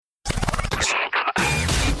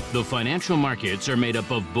The financial markets are made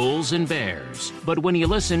up of bulls and bears, but when you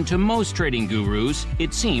listen to most trading gurus,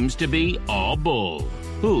 it seems to be all bull.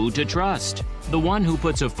 Who to trust? The one who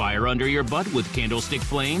puts a fire under your butt with candlestick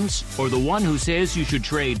flames? Or the one who says you should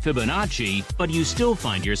trade Fibonacci, but you still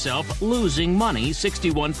find yourself losing money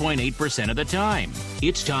 61.8% of the time?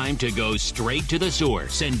 It's time to go straight to the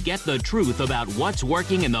source and get the truth about what's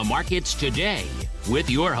working in the markets today. With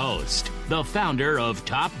your host, the founder of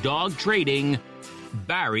Top Dog Trading,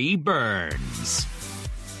 Barry Burns.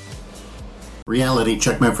 Reality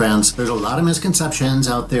check, my friends. There's a lot of misconceptions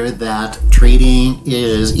out there that trading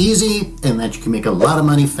is easy and that you can make a lot of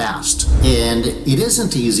money fast. And it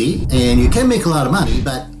isn't easy, and you can make a lot of money,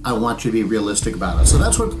 but I want you to be realistic about it. So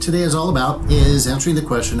that's what today is all about, is answering the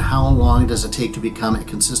question, how long does it take to become a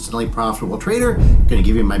consistently profitable trader? I'm going to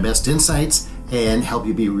give you my best insights and help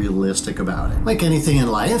you be realistic about it. Like anything in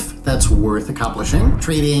life that's worth accomplishing,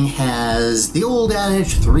 trading has the old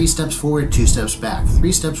adage, 3 steps forward, 2 steps back.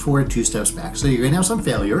 3 steps forward, 2 steps back. So you're going to have some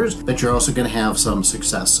failures, but you're also going to have some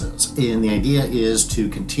successes. And the idea is to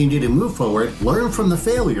continue to move forward, learn from the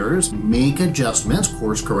failures, make adjustments,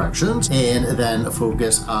 course corrections, and then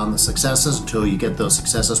focus on the successes until you get those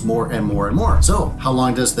successes more and more and more. So how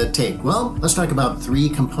long does that take? Well, let's talk about 3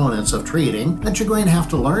 components of trading that you're going to have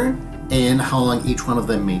to learn and how long each one of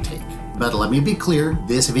them may take. But let me be clear,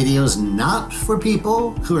 this video is not for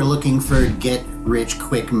people who are looking for a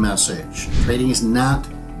get-rich-quick message. Trading is not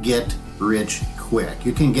get-rich quick.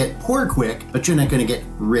 You can get poor quick, but you're not going to get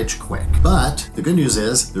rich quick. But the good news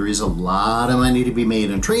is there is a lot of money to be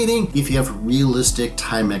made in trading if you have realistic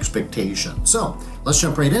time expectations. So let's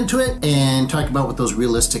jump right into it and talk about what those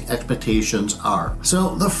realistic expectations are.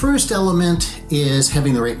 So the first element is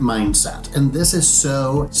having the right mindset. And this is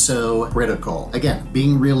so critical. Again,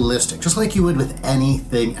 being realistic, just like you would with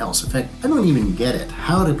anything else. In fact, I don't even get it.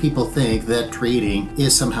 How do people think that trading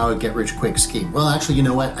is somehow a get-rich-quick scheme? Well, actually, you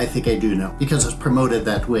know what? I think I do know, because it's promoted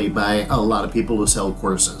that way by a lot of people who sell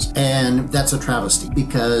courses. And that's a travesty,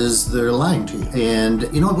 because they're lying to you. And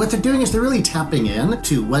you know what they're doing is they're really tapping in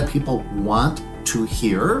to what people want to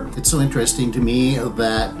hear. It's so interesting to me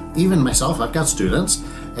that even myself, I've got students,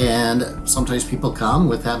 and sometimes people come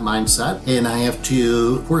with that mindset, and I have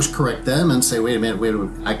to course correct them and say, wait a minute,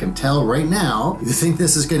 I can tell right now you think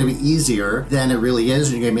this is going to be easier than it really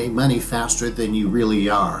is, and you're going to make money faster than you really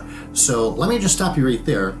are. So let me just stop you right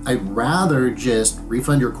there. I'd rather just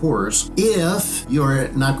refund your course if you're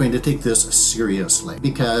not going to take this seriously,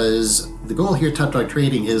 because the goal here at Top Dog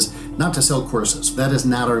Trading is not to sell courses. That is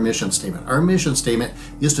not our mission statement. Our mission statement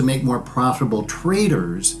is to make more profitable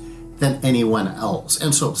traders than anyone else.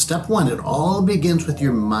 And so step 1, it all begins with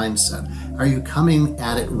your mindset. Are you coming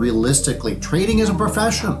at it realistically? Trading is a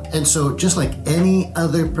profession. And so just like any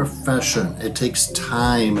other profession, it takes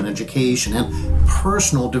time and education and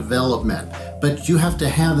personal development. But you have to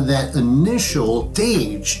have that initial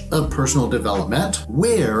stage of personal development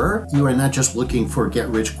where you are not just looking for get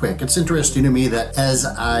rich quick. It's interesting to me that as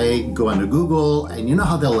I go onto Google, and you know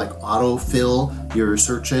how they'll like autofill your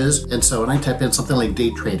searches, and so when I type in something like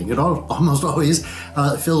day trading, it almost always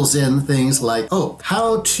fills in things like,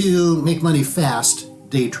 how to make money fast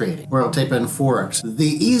day trading, or I'll type in Forex, the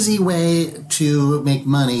easy way to make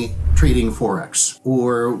money trading Forex,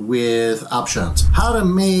 or with options, how to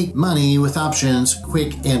make money with options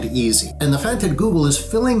quick and easy. And the fact that Google is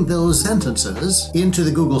filling those sentences into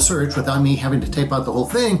the Google search without me having to type out the whole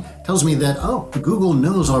thing tells me that, Google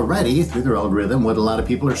knows already through their algorithm what a lot of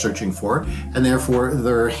people are searching for, and therefore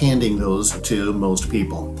they're handing those to most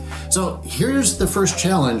people. So here's the first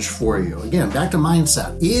challenge for you. Again, back to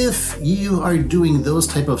mindset. If you are doing those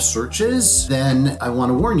type of searches, then I want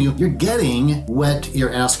to warn you, you're getting what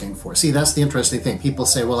you're asking for. See, that's the interesting thing. People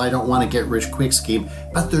say, well, I don't want to get rich quick scheme,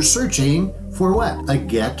 but they're searching for what? A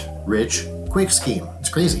get rich quick scheme. It's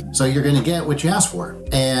crazy. So you're going to get what you ask for.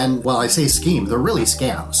 And while I say scheme, they're really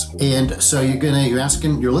scams. And so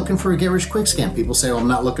you're looking for a get rich quick scam. People say, I'm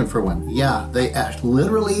not looking for one. Yeah, they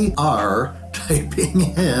literally are typing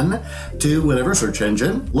in to whatever search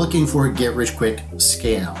engine looking for get rich quick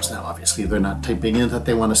scams. Now, obviously, they're not typing in that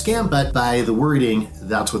they want to scam, but by the wording,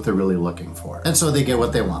 that's what they're really looking for. And so they get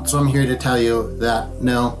what they want. So I'm here to tell you that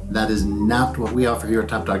no, that is not what we offer here at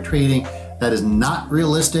Top Dog Trading. That is not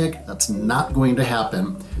realistic. That's not going to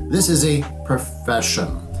happen. This is a profession.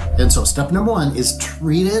 And so step number 1 is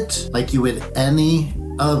treat it like you would any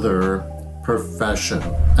other profession.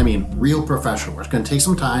 I mean, real profession. It's going to take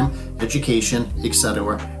some time, education,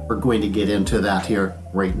 etc. We're going to get into that here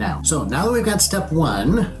right now. So now that we've got step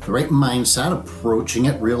 1, the right mindset, approaching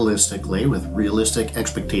it realistically with realistic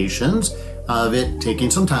expectations, of it taking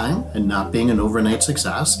some time and not being an overnight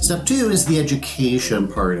success. Step 2 is the education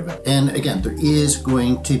part of it. And again, there is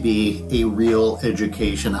going to be a real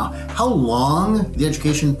education. Now, how long the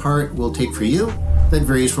education part will take for you, that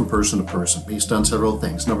varies from person to person based on several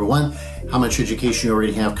things. Number 1, how much education you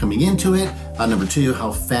already have coming into it. Number 2,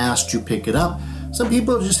 how fast you pick it up. Some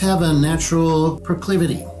people just have a natural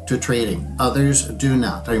proclivity to trading. Others do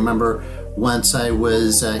not. I remember once I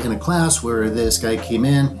was in a class where this guy came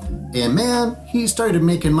in, and man, he started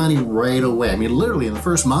making money right away. I mean, literally in the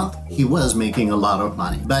first month, he was making a lot of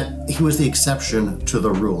money, but he was the exception to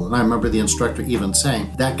the rule. And I remember the instructor even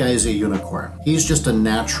saying, that guy is a unicorn. He's just a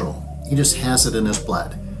natural. He just has it in his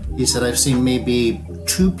blood. He said, I've seen maybe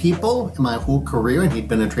 2 people in my whole career, and he'd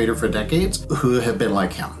been a trader for decades, who have been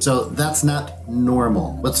like him. So that's not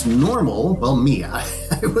normal. What's normal? Well, me,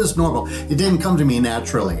 it was normal. It didn't come to me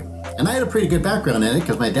naturally. And I had a pretty good background in it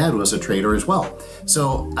because my dad was a trader as well.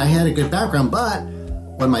 So I had a good background, but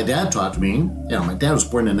when my dad taught me, my dad was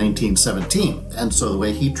born in 1917. And so the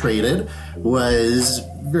way he traded was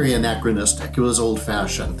very anachronistic. It was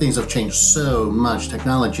old-fashioned. Things have changed so much.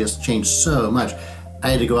 Technology has changed so much. I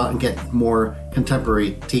had to go out and get more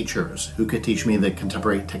contemporary teachers who could teach me the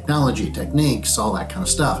contemporary technology, techniques, all that kind of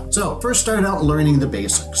stuff. So first start out learning the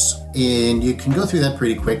basics. And you can go through that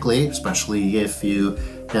pretty quickly, especially if you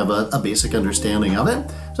have a basic understanding of it.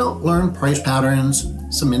 So learn price patterns,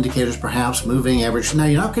 some indicators perhaps, moving average. Now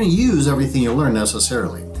you're not going to use everything you learn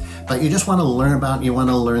necessarily, but you just want to learn about, you want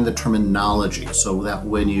to learn the terminology so that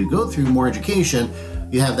when you go through more education,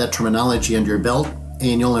 you have that terminology under your belt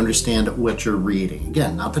and you'll understand what you're reading.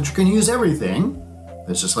 Again, not that you're going to use everything.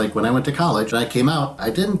 It's just like when I went to college and I came out, I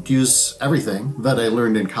didn't use everything that I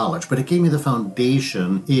learned in college, but it gave me the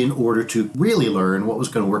foundation in order to really learn what was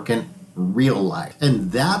going to work in real life.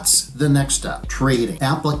 And that's the next step, trading,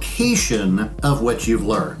 application of what you've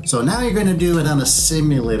learned. So now you're going to do it on a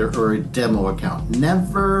simulator or a demo account.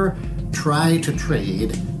 Never try to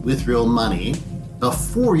trade with real money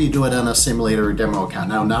before you do it on a simulator or demo account.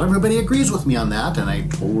 Now, not everybody agrees with me on that, and I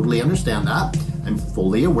totally understand that. I'm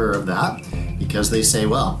fully aware of that because they say,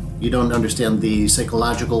 well, you don't understand the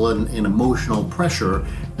psychological and emotional pressure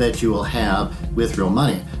that you will have with real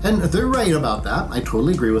money. And they're right about that. I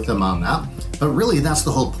totally agree with them on that. But really, that's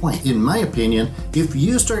the whole point. In my opinion, if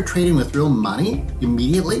you start trading with real money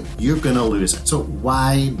immediately, you're going to lose it. So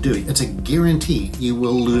why do it? It's a guarantee you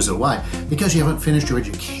will lose it. Why? Because you haven't finished your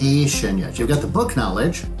education yet. You've got the book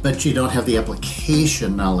knowledge, but you don't have the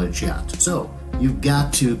application knowledge yet. So you've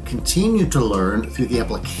got to continue to learn through the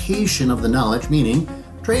application of the knowledge, meaning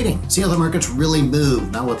trading. See how the markets really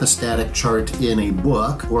move, not with a static chart in a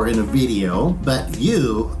book or in a video, but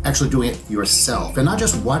you actually doing it yourself and not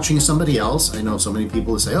just watching somebody else. I know so many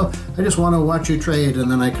people who say, oh, I just want to watch you trade and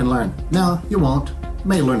then I can learn. No, you won't. You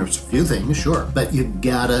may learn a few things, sure, but you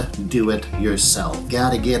gotta do it yourself.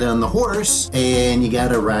 Gotta get on the horse and you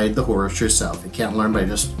gotta ride the horse yourself. You can't learn by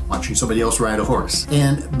just watching somebody else ride a horse.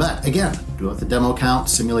 But again, do it with the demo account,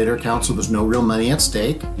 simulator account, so there's no real money at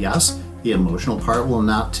stake. Yes, the emotional part will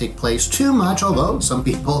not take place too much, although some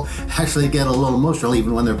people actually get a little emotional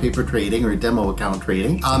even when they're paper trading or demo account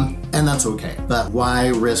trading, and that's okay. But why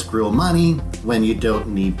risk real money when you don't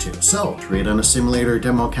need to? So trade on a simulator or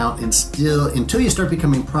demo account until you start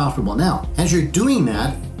becoming profitable. Now, as you're doing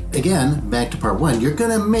that, again, back to part 1, you're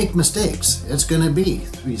going to make mistakes. It's going to be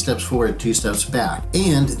 3 steps forward, 2 steps back.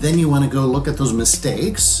 And then you want to go look at those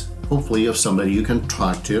mistakes. Hopefully you have somebody you can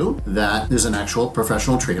talk to that is an actual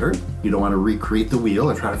professional trader. You don't want to recreate the wheel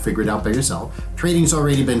or try to figure it out by yourself. Trading's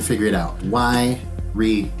already been figured out. Why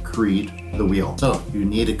recreate the wheel? So you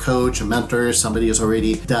need a coach, a mentor, somebody who's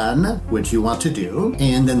already done what you want to do,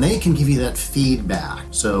 and then they can give you that feedback.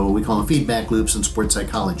 So we call them feedback loops in sports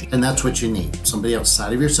psychology. And that's what you need. Somebody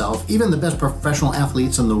outside of yourself. Even the best professional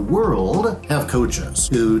athletes in the world have coaches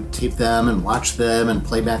who tape them and watch them and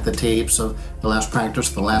play back the tapes of the last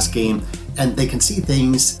practice, the last game, and they can see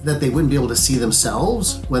things that they wouldn't be able to see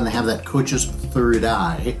themselves when they have that coach's third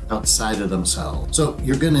eye outside of themselves. So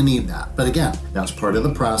you're going to need that. But again, that's part of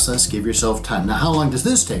the process. Give yourself time. Now, how long does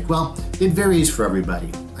this take? Well, it varies for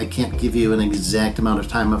everybody. I can't give you an exact amount of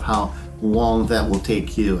time of how long that will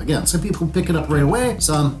take you. Again, some people pick it up right away.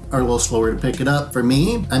 Some are a little slower to pick it up. For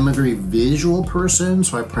me, I'm a very visual person,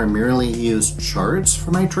 so I primarily use charts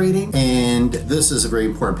for my trading, and this is a very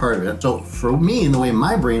important part of it. So for me, in the way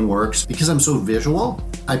my brain works, because I'm so visual,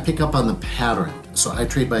 I pick up on the pattern. So I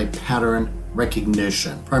trade by pattern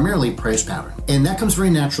recognition, primarily price pattern. And that comes very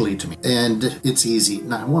naturally to me. And it's easy.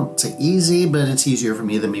 Now, I won't say easy, but it's easier for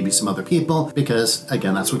me than maybe some other people because,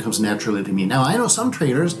 again, that's what comes naturally to me. Now, I know some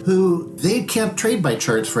traders who they can't trade by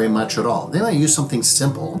charts very much at all. They might use something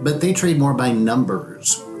simple, but they trade more by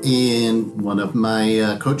numbers. In one of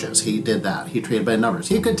my coaches, he did that. He traded by numbers.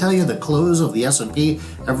 He could tell you the close of the S&P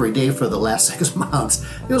every day for the last 6 months.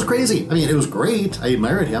 It was crazy. I mean, it was great. I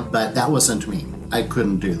admired him, but that wasn't me. I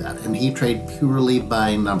couldn't do that. And he traded purely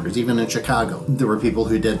by numbers. Even in Chicago, there were people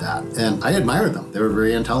who did that. And I admired them. They were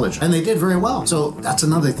very intelligent. And they did very well. So that's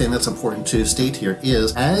another thing that's important to state here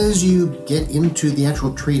is as you get into the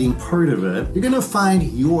actual trading part of it, you're going to find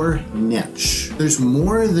your niche. There's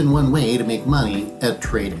more than one way to make money at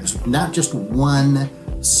trading. It's not just one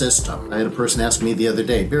system. I had a person ask me the other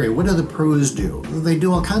day, Barry, what do the pros do? They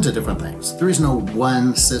do all kinds of different things. There is no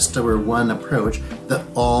one system or one approach that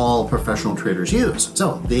all professional traders use.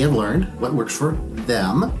 So they have learned what works for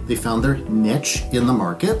them. They found their niche in the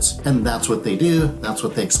markets, and that's what they do. That's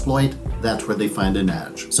what they exploit. That's where they find an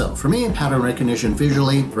edge. So for me, pattern recognition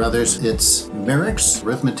visually. For others, it's numerics,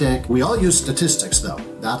 arithmetic. We all use statistics, though.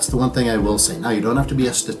 That's the one thing I will say. Now, you don't have to be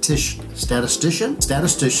a statistician,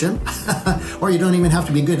 or you don't even have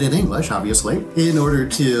to be good at English, obviously, in order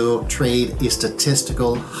to trade a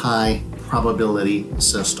statistical high probability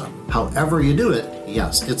system. However you do it,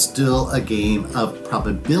 yes, it's still a game of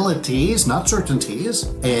probabilities, not certainties.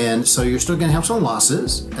 And so you're still going to have some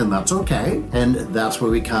losses, and that's okay. And that's where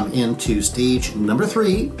we come into stage number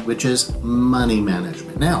 3, which is money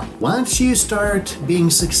management. Now, once you start being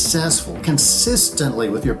successful consistently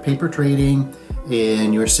with your paper trading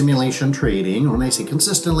and your simulation trading, when I say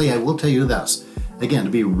consistently, I will tell you this. Again,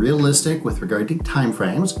 to be realistic with regard to time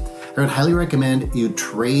frames, I would highly recommend you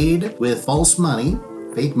trade with false money,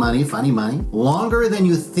 fake money, funny money, longer than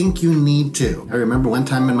you think you need to. I remember one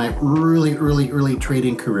time in my early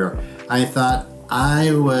trading career, I thought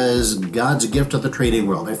I was God's gift to the trading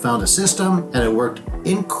world. I found a system and it worked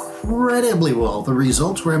incredibly well. The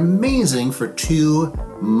results were amazing for 2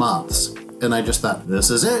 months. And I just thought, this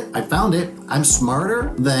is it. I found it. I'm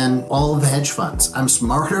smarter than all of the hedge funds. I'm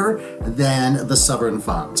smarter than the sovereign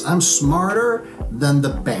funds. I'm smarter than the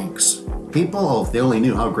banks. People, if they only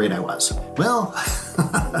knew how great I was. Well,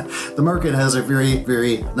 the market has a very,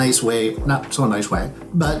 very nice way, not so nice way,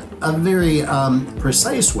 but a very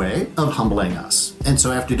precise way of humbling us. And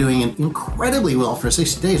so after doing it incredibly well for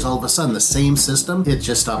 60 days, all of a sudden the same system, it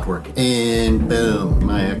just stopped working. And boom,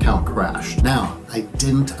 my account crashed. Now, I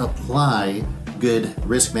didn't apply good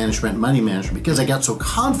risk management, money management, because I got so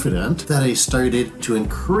confident that I started to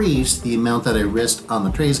increase the amount that I risked on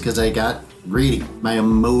the trades because I got greedy. My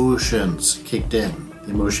emotions kicked in. The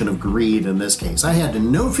emotion of greed in this case. I had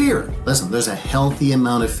no fear. Listen, there's a healthy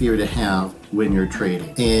amount of fear to have when you're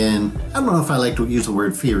trading. And I don't know if I like to use the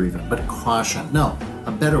word fear even, but caution. No,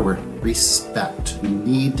 a better word, respect. You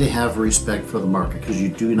need to have respect for the market because you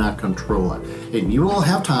do not control it. And you will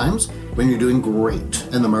have times when you're doing great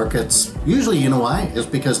and the markets, usually you know why? It's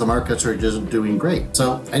because the markets are just doing great.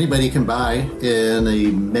 So anybody can buy in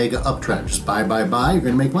a mega uptrend. Just buy, you're going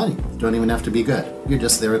to make money. You don't even have to be good. You're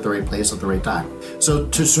just there at the right place at the right time. So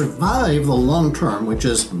to survive the long term, which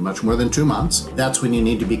is much more than 2 months, that's when you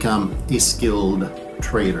need to become a skilled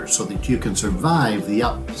trader so that you can survive the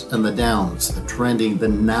ups and the downs, the trending, the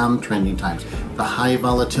non-trending times, the high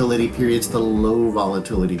volatility periods, the low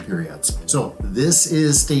volatility periods. So this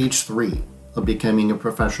is stage 3 of becoming a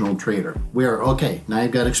professional trader where, okay, now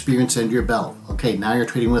you've got experience under your belt. Okay, now you're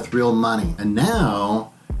trading with real money. And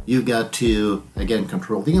now you've got to, again,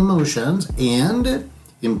 control the emotions and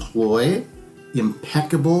employ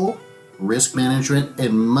impeccable risk management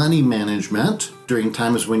and money management during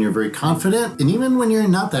times when you're very confident and even when you're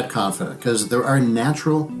not that confident, because there are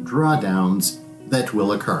natural drawdowns that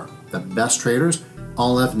will occur. The best traders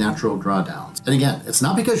all have natural drawdowns. And again, it's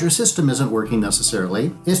not because your system isn't working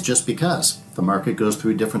necessarily, it's just because the market goes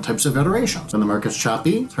through different types of iterations. When the market's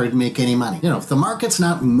choppy, it's hard to make any money. You know, if the market's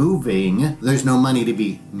not moving, there's no money to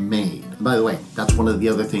be made. By the way, that's one of the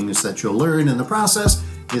other things that you'll learn in the process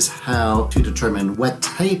is how to determine what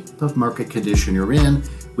type of market condition you're in.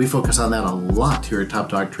 We focus on that a lot here at Top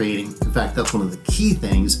Dog Trading. In fact, that's one of the key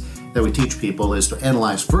things that we teach people is to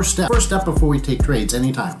analyze first step before we take trades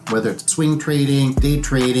anytime, whether it's swing trading, day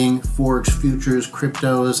trading, forex, futures,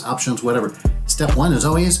 cryptos, options, whatever. Step 1 is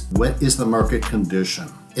always, what is the market condition?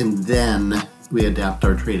 And then we adapt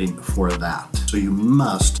our trading for that. So you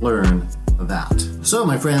must learn that. So,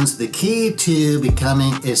 my friends, the key to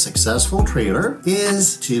becoming a successful trader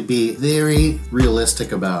is to be very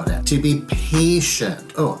realistic about it, to be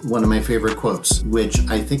patient. Oh, one of my favorite quotes, which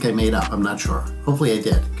I think I made up. I'm not sure. Hopefully I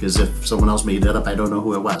did, because if someone else made it up, I don't know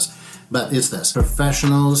who it was. But it's this: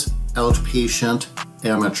 professionals outpatient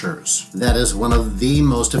amateurs. That is one of the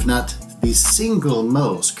most, if not the single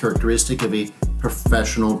most, characteristic of a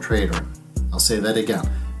professional trader. I'll say that again.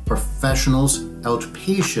 Professionals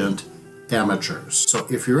outpatient amateurs. So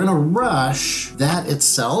if you're in a rush, that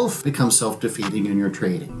itself becomes self-defeating in your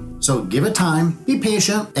trading. So give it time, be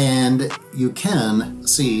patient, and you can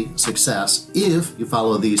see success if you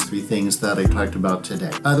follow these 3 things that I talked about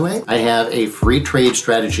today. By the way, I have a free trade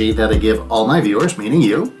strategy that I give all my viewers, meaning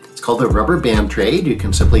you. It's called the Rubber Band Trade. You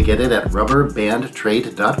can simply get it at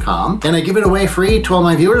rubberbandtrade.com. And I give it away free to all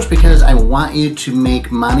my viewers because I want you to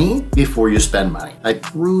make money before you spend money. I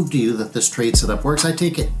prove to you that this trade setup works. I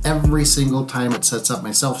take it every single time it sets up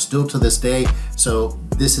myself, still to this day. So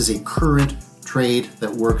this is a current trade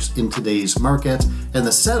that works in today's market, and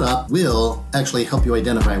the setup will actually help you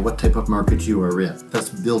identify what type of market you are in. That's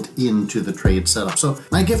built into the trade setup. So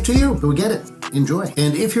my gift to you, go get it, enjoy.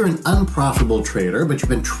 And if you're an unprofitable trader, but you've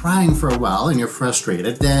been trying for a while and you're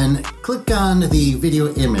frustrated, then click on the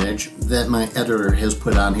video image that my editor has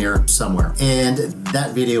put on here somewhere, and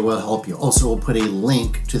that video will help you. Also, we'll put a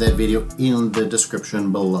link to that video in the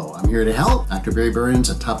description below. I'm here to help. Dr. Barry Burns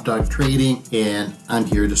at Top Dog Trading, and I'm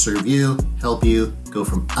here to serve you, help you go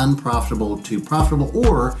from unprofitable to profitable,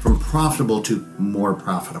 or from profitable to more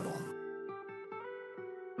profitable.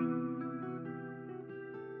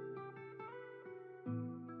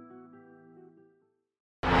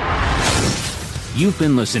 You've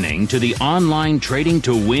been listening to the Online Trading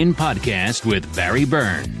to Win podcast with Barry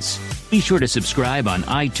Burns. Be sure to subscribe on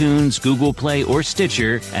iTunes, Google Play, or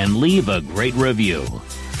Stitcher, and leave a great review.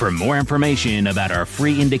 For more information about our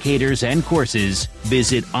free indicators and courses,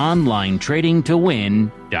 visit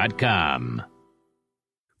onlinetradingtowin.com.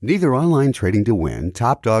 Neither Online Trading to Win,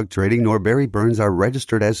 Top Dog Trading, nor Barry Burns are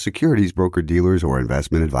registered as securities broker-dealers or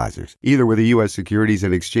investment advisors, either with the U.S. Securities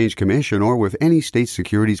and Exchange Commission or with any state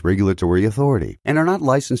securities regulatory authority, and are not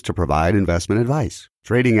licensed to provide investment advice.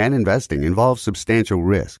 Trading and investing involves substantial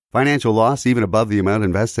risk. Financial loss, even above the amount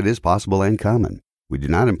invested, is possible and common. We do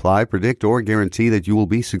not imply, predict, or guarantee that you will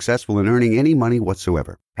be successful in earning any money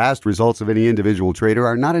whatsoever. Past results of any individual trader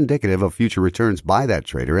are not indicative of future returns by that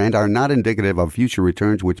trader and are not indicative of future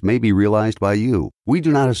returns which may be realized by you. We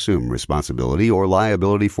do not assume responsibility or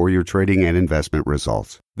liability for your trading and investment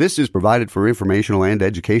results. This is provided for informational and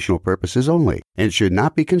educational purposes only and should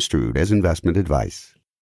not be construed as investment advice.